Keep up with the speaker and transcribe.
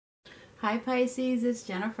Hi Pisces, it's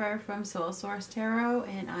Jennifer from Soul Source Tarot,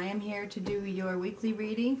 and I am here to do your weekly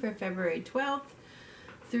reading for February 12th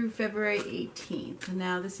through February 18th.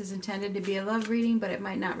 Now this is intended to be a love reading, but it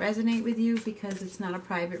might not resonate with you because it's not a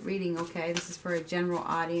private reading, okay? This is for a general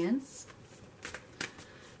audience.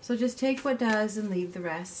 So just take what does and leave the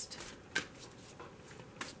rest.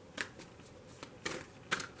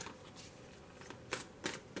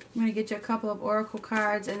 I'm going to get you a couple of oracle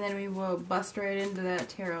cards and then we will bust right into that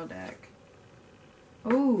tarot deck.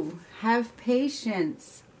 Oh, have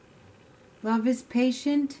patience. Love is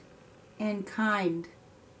patient and kind,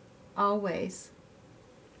 always.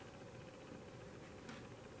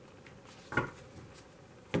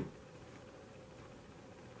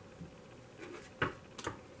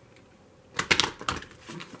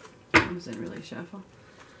 Doesn't really shuffle.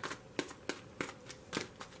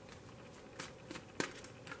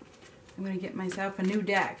 I'm going to get myself a new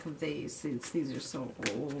deck of these since these are so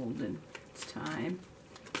old and it's time.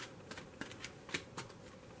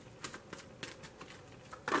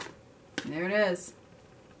 There it is.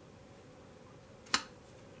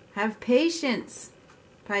 Have patience,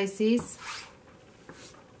 Pisces.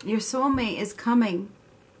 Your soulmate is coming.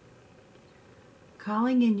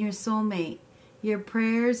 Calling in your soulmate. Your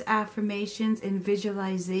prayers, affirmations, and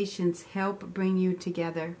visualizations help bring you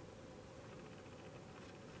together.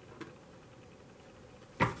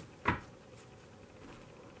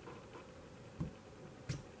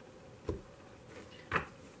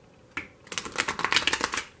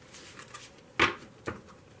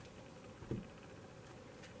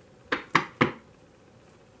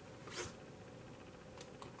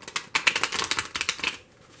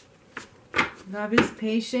 Love is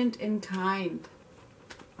patient and kind,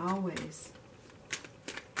 always.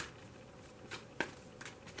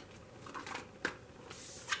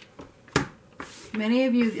 Many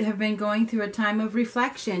of you have been going through a time of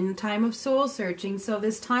reflection, a time of soul searching, so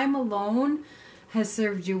this time alone has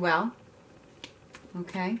served you well,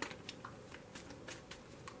 okay?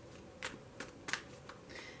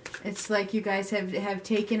 It's like you guys have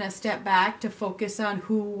taken a step back to focus on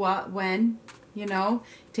who, what, when, you know,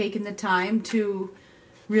 taking the time to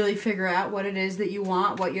really figure out what it is that you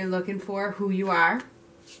want, what you're looking for, who you are.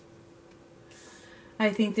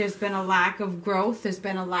 I think there's been a lack of growth. There's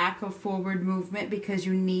been a lack of forward movement because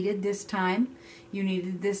you needed this time. You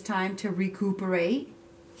needed this time to recuperate.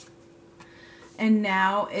 And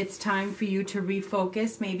now it's time for you to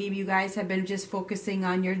refocus. Maybe you guys have been just focusing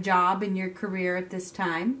on your job and your career at this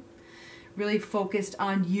time. Really focused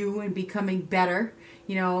on you and becoming better.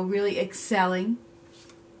 You know, really excelling.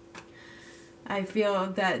 I feel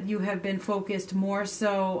that you have been focused more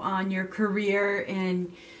so on your career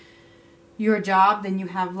and your job than you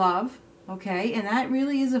have love. Okay? And that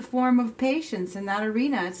really is a form of patience in that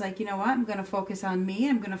arena. It's like, you know what? I'm going to focus on me.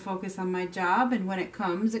 I'm going to focus on my job. And when it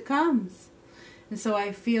comes, it comes. And so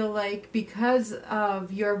I feel like because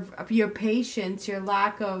of your patience, your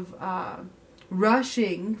lack of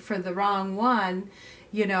rushing for the wrong one,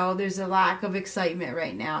 you know, there's a lack of excitement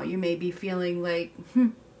right now. You may be feeling like,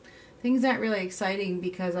 things aren't really exciting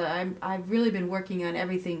because I've really been working on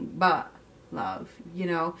everything but love, you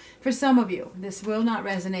know. For some of you, this will not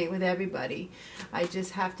resonate with everybody. I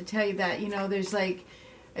just have to tell you that, you know, there's like,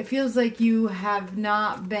 it feels like you have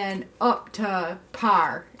not been up to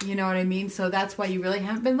par, you know what I mean? So that's why you really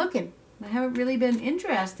haven't been looking. I haven't really been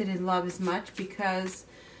interested in love as much because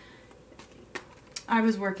I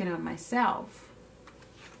was working on myself.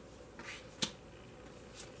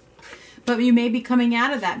 But you may be coming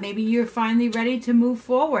out of that. Maybe you're finally ready to move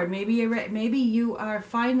forward. Maybe you are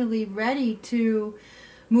finally ready to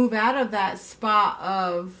move out of that spot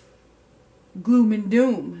of gloom and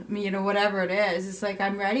doom. I mean, you know, whatever it is. It's like,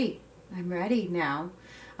 I'm ready. I'm ready now.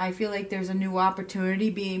 I feel like there's a new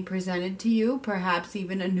opportunity being presented to you. Perhaps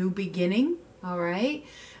even a new beginning. All right?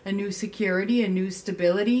 A new security, a new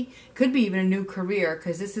stability. Could be even a new career,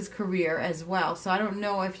 because this is career as well. So I don't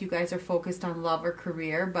know if you guys are focused on love or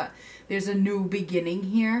career, but there's a new beginning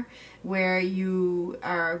here where you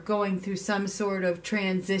are going through some sort of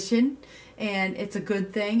transition, and it's a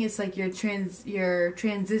good thing. It's like you're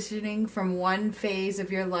transitioning from one phase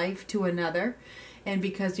of your life to another, and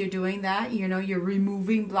because you're doing that, you know, you're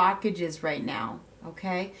removing blockages right now.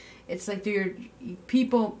 Okay? It's like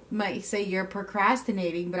people might say you're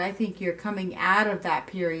procrastinating, but I think you're coming out of that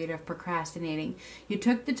period of procrastinating. You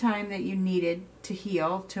took the time that you needed to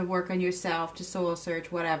heal, to work on yourself, to soul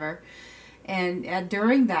search, whatever. And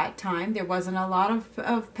during that time, there wasn't a lot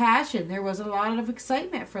of passion. There wasn't a lot of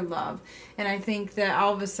excitement for love. And I think that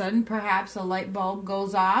all of a sudden, perhaps a light bulb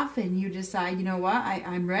goes off and you decide, you know what,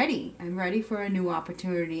 I'm ready. I'm ready for a new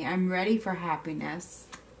opportunity. I'm ready for happiness.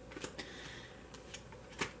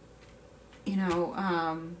 you know,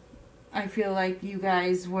 I feel like you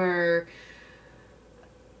guys were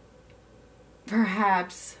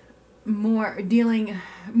perhaps more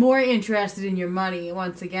interested in your money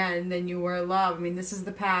once again than you were love. I mean, this is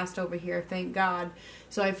the past over here, thank God.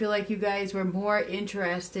 So I feel like you guys were more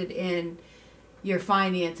interested in your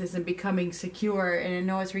finances and becoming secure. And I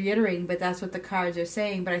know it's reiterating, but that's what the cards are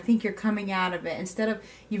saying. But I think you're coming out of it. Instead of,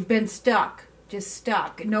 you've been stuck, just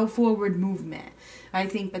stuck, no forward movement. I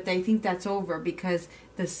think, but they think that's over because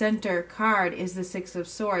the center card is the Six of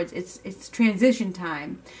Swords. It's transition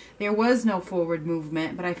time. There was no forward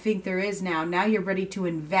movement, but I think there is now. Now you're ready to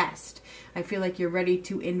invest. I feel like you're ready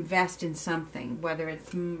to invest in something, whether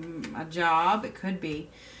it's a job, it could be.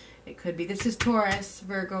 It could be. This is Taurus,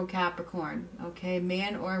 Virgo, Capricorn, okay,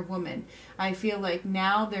 man or woman. I feel like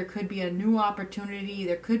now there could be a new opportunity.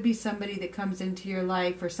 There could be somebody that comes into your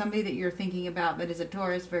life or somebody that you're thinking about that is a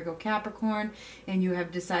Taurus, Virgo, Capricorn, and you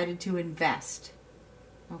have decided to invest,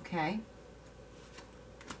 okay?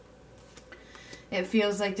 It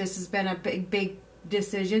feels like this has been a big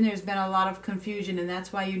decision. There's been a lot of confusion, and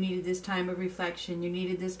that's why you needed this time of reflection. You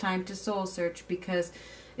needed this time to soul search because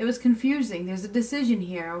it was confusing. There's a decision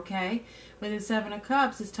here, okay? With the Seven of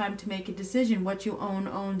Cups, it's time to make a decision. What you own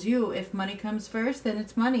owns you. If money comes first, then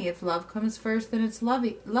it's money. If love comes first, then it's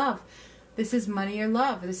love. This is money or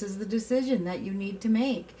love. This is the decision that you need to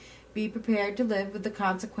make. Be prepared to live with the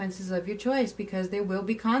consequences of your choice because there will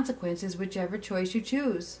be consequences whichever choice you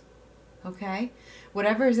choose. Okay?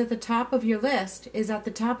 Whatever is at the top of your list is at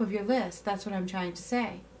the top of your list. That's what I'm trying to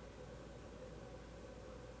say.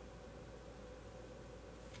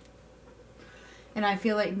 And I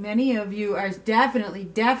feel like many of you are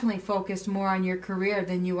definitely focused more on your career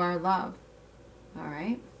than you are love. All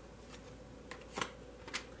right?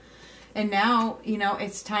 And now, you know,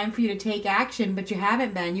 it's time for you to take action, but you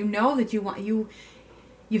haven't been. You know that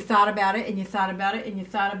you've thought about it, and you thought about it, and you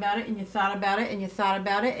thought about it, and you thought about it, and you thought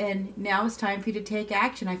about it, and now it's time for you to take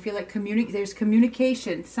action. I feel like there's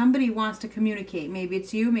communication. Somebody wants to communicate. Maybe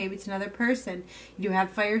it's you, maybe it's another person. You have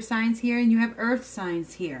fire signs here, and you have earth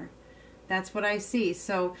signs here. That's what I see.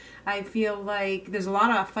 So I feel like there's a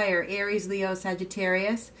lot of fire. Aries, Leo,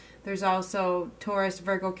 Sagittarius. There's also Taurus,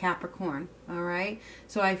 Virgo, Capricorn. All right?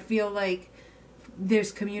 So I feel like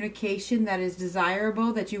there's communication that is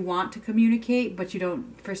desirable, that you want to communicate, but you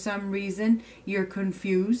don't, for some reason, you're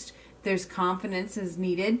confused. There's confidence is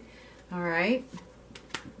needed. All right?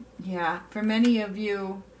 Yeah. For many of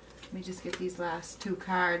you, let me just get these last two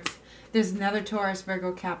cards. There's another Taurus,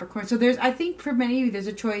 Virgo, Capricorn. So I think for many of you, there's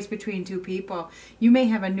a choice between two people. You may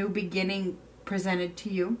have a new beginning presented to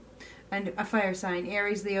you, and a fire sign,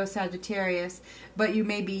 Aries, Leo, Sagittarius, but you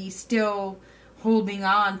may be still holding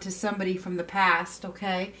on to somebody from the past,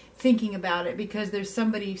 okay? Thinking about it because there's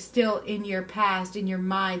somebody still in your past, in your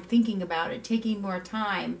mind, thinking about it, taking more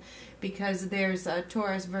time because there's a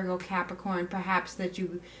Taurus, Virgo, Capricorn, perhaps that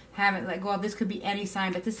you haven't let go of. This could be any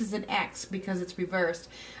sign, but this is an X because it's reversed.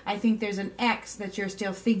 I think there's an X that you're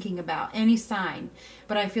still thinking about, any sign.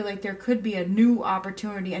 But I feel like there could be a new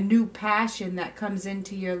opportunity, a new passion that comes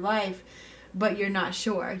into your life, but you're not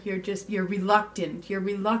sure. You're reluctant. You're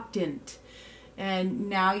reluctant. And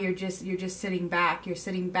now you're just sitting back. You're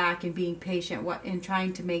sitting back and being patient and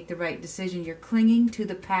trying to make the right decision. You're clinging to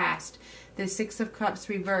the past. The Six of Cups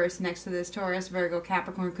reversed next to this Taurus, Virgo,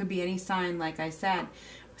 Capricorn. Could be any sign, like I said.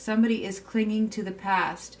 Somebody is clinging to the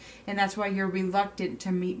past, and that's why you're reluctant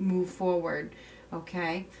to move forward,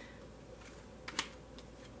 okay?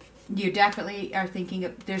 You definitely are thinking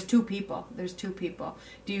of, there's two people. There's two people.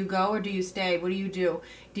 Do you go or do you stay? What do you do?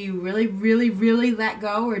 Do you really let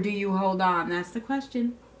go or do you hold on? That's the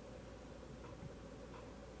question.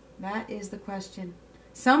 That is the question.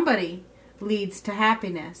 Somebody leads to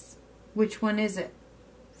happiness. Which one is it?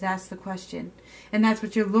 That's the question. And that's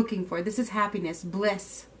what you're looking for. This is happiness,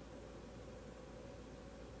 bliss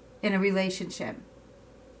in a relationship.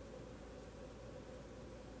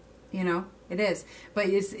 You know, it is. But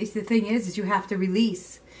it's the thing is you have to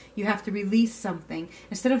release. You have to release something.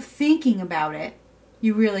 Instead of thinking about it,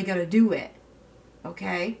 you really got to do it.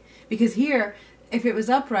 Okay? Because here, if it was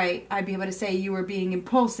upright, I'd be able to say you were being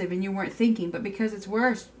impulsive and you weren't thinking. But because it's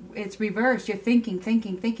worse, it's reversed. You're thinking.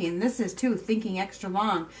 And this is too, thinking extra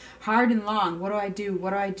long. Hard and long. What do I do?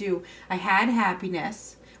 What do I do? I had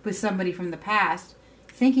happiness with somebody from the past.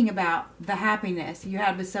 Thinking about the happiness you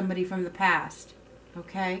had with somebody from the past.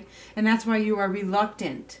 Okay? And that's why you are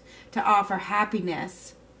reluctant to offer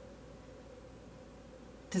happiness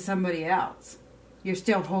to somebody else. You're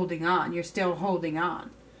still holding on. You're still holding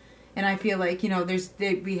on. And I feel like, you know, there's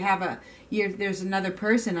another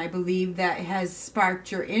person, I believe, that has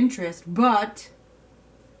sparked your interest, but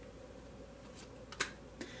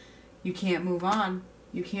You can't move on.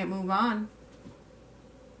 You can't move on.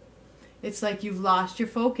 It's like you've lost your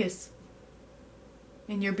focus.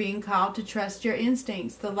 And you're being called to trust your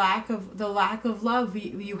instincts. The lack of love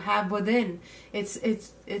you have within. It's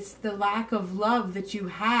the lack of love that you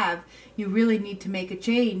have. You really need to make a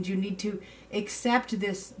change. You need to accept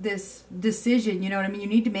this decision. You know what I mean? You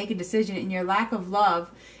need to make a decision, and your lack of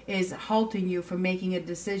love is halting you from making a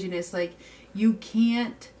decision. It's like you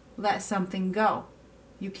can't let something go.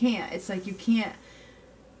 You can't. It's like you can't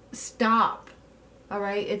stop. All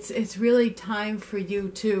right? It's really time for you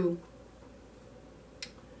to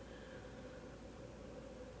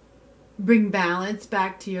bring balance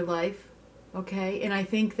back to your life, okay? And I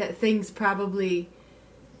think that things probably,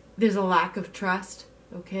 there's a lack of trust,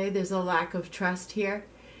 okay? There's a lack of trust here,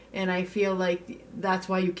 and I feel like that's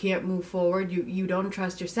why you can't move forward. You don't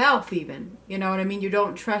trust yourself even, you know what I mean? You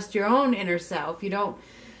don't trust your own inner self. You don't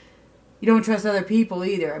trust other people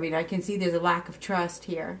either. I mean, I can see there's a lack of trust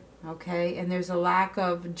here, okay? And there's a lack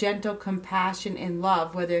of gentle compassion and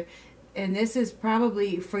love, and this is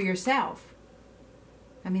probably for yourself.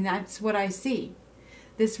 I mean, that's what I see.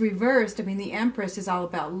 This reversed, I mean, the Empress is all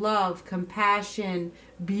about love, compassion,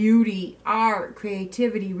 beauty, art,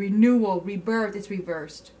 creativity, renewal, rebirth. It's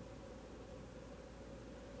reversed.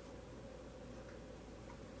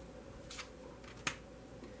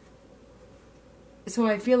 So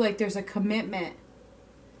I feel like there's a commitment.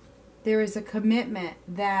 There is a commitment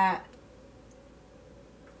that,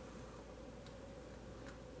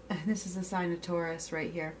 this is a sign of Taurus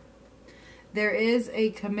right here. There is a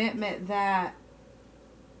commitment that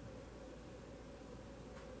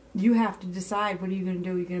you have to decide, what are you going to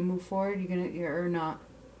do? Are you going to move forward? Are you going to, or not?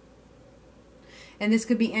 And this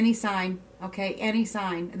could be any sign, okay? Any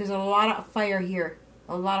sign. There's a lot of fire here.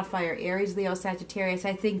 A lot of fire. Aries, Leo, Sagittarius.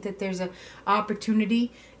 I think that there's an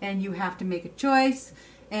opportunity and you have to make a choice.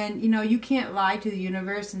 And, you know, you can't lie to the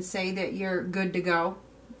universe and say that you're good to go,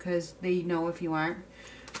 because they know if you aren't.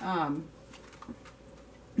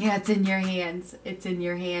 Yeah, it's in your hands. It's in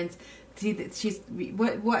your hands. See that she's.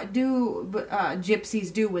 What do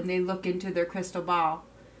gypsies do when they look into their crystal ball?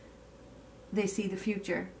 They see the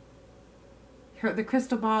future. The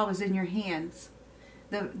crystal ball is in your hands.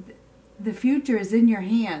 The future is in your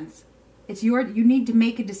hands. It's your. You need to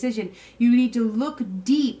make a decision. You need to look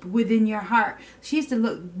deep within your heart. She has to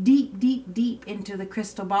look deep, deep, deep into the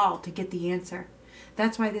crystal ball to get the answer.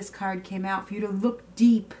 That's why this card came out, for you to look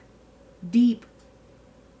deep, deep.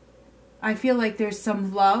 I feel like there's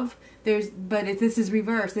some love. But if this is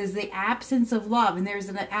reversed, there's the absence of love, and there's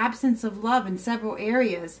an absence of love in several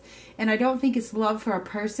areas. And I don't think it's love for a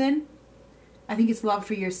person. I think it's love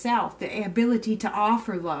for yourself, the ability to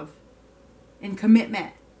offer love and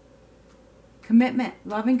commitment. Commitment,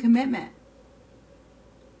 love and commitment.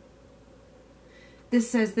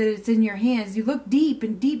 This says that it's in your hands. You look deep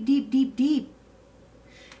and deep, deep, deep, deep.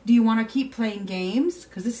 Do you want to keep playing games?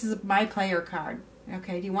 Because this is my player card.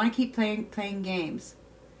 Okay, do you want to keep playing games?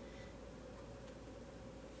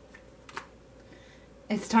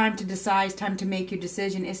 It's time to decide. It's time to make your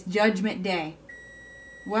decision. It's Judgment Day.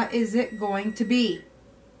 What is it going to be?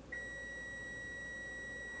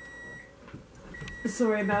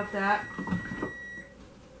 Sorry about that. I'm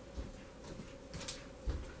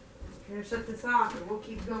going to shut this off and we'll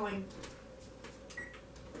keep going.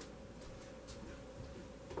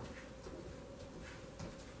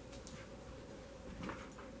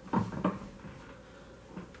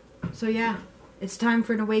 So yeah, it's time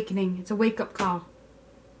for an awakening. It's a wake-up call.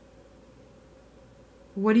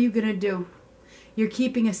 What are you going to do? You're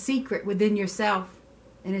keeping a secret within yourself,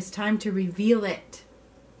 and it's time to reveal it.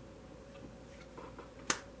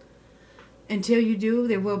 Until you do,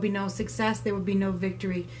 there will be no success. There will be no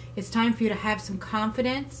victory. It's time for you to have some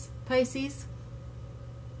confidence, Pisces.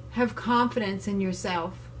 Have confidence in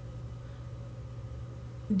yourself.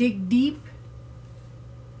 Dig deep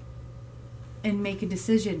and make a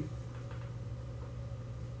decision.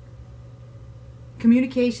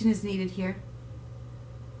 Communication is needed here.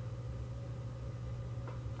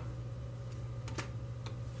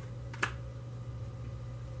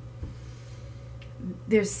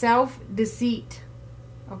 There's self-deceit,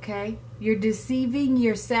 okay? You're deceiving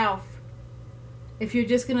yourself. If you're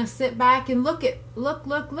just going to sit back and look,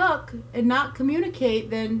 and not communicate,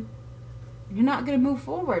 then you're not going to move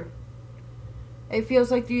forward. It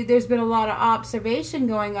feels like there's been a lot of observation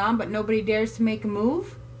going on, but nobody dares to make a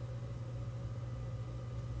move.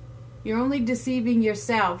 You're only deceiving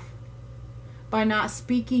yourself by not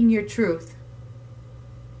speaking your truth.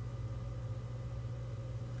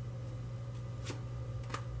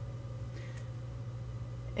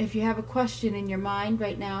 If you have a question in your mind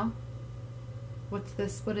right now, What's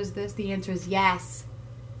this? What is this? The answer is yes.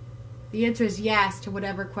 The answer is yes to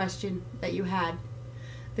whatever question that you had.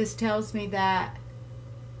 This tells me that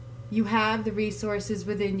you have the resources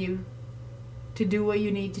within you to do what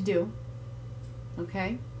you need to do.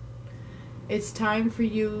 Okay? It's time for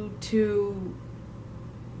you to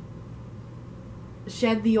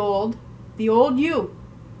shed the old you.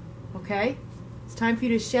 Okay? It's time for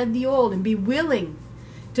you to shed the old and be willing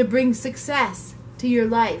to bring success to your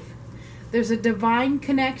life. There's a divine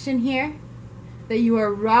connection here that you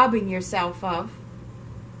are robbing yourself of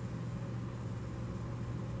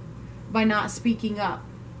by not speaking up.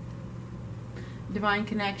 Divine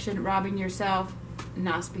connection, robbing yourself,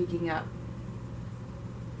 not speaking up.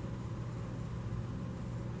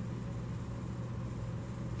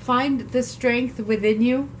 Find the strength within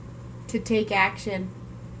you to take action.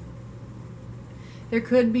 There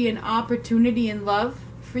could be an opportunity in love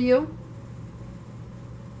for you.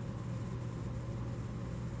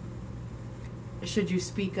 Should you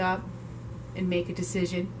speak up and make a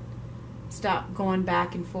decision? Stop going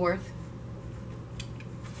back and forth.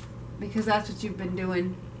 Because that's what you've been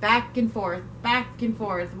doing. Back and forth, back and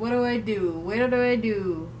forth. What do I do? What do I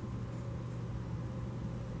do?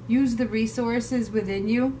 Use the resources within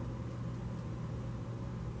you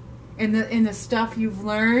and the stuff you've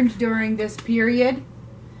learned during this period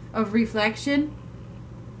of reflection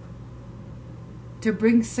to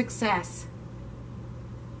bring success.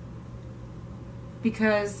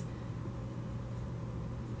 Because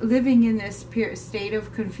living in this state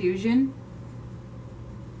of confusion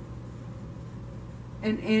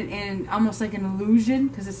and almost like an illusion,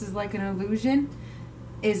 because this is like an illusion,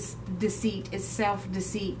 is deceit, is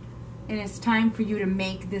self-deceit. And it's time for you to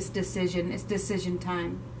make this decision. It's decision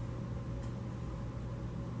time.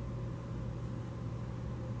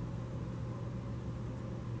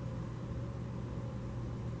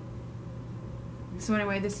 So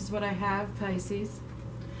anyway, this is what I have, Pisces.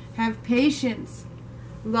 Have patience.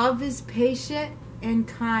 Love is patient and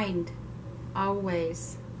kind,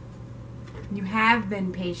 always. You have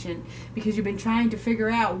been patient because you've been trying to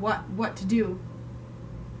figure out what to do.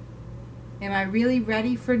 Am I really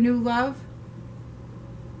ready for new love?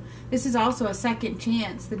 This is also a second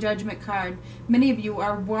chance, the Judgment card. Many of you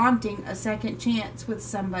are wanting a second chance with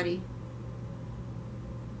somebody.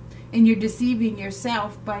 And you're deceiving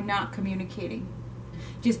yourself by not communicating.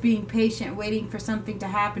 Just being patient, waiting for something to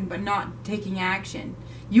happen, but not taking action.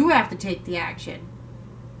 You have to take the action.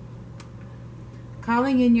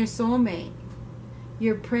 Calling in your soulmate.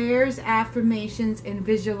 Your prayers, affirmations, and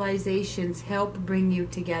visualizations help bring you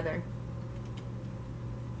together.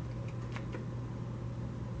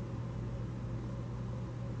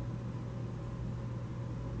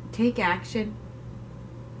 Take action.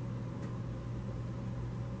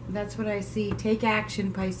 That's what I see. Take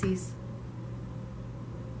action, Pisces.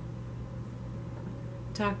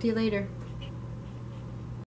 Talk to you later.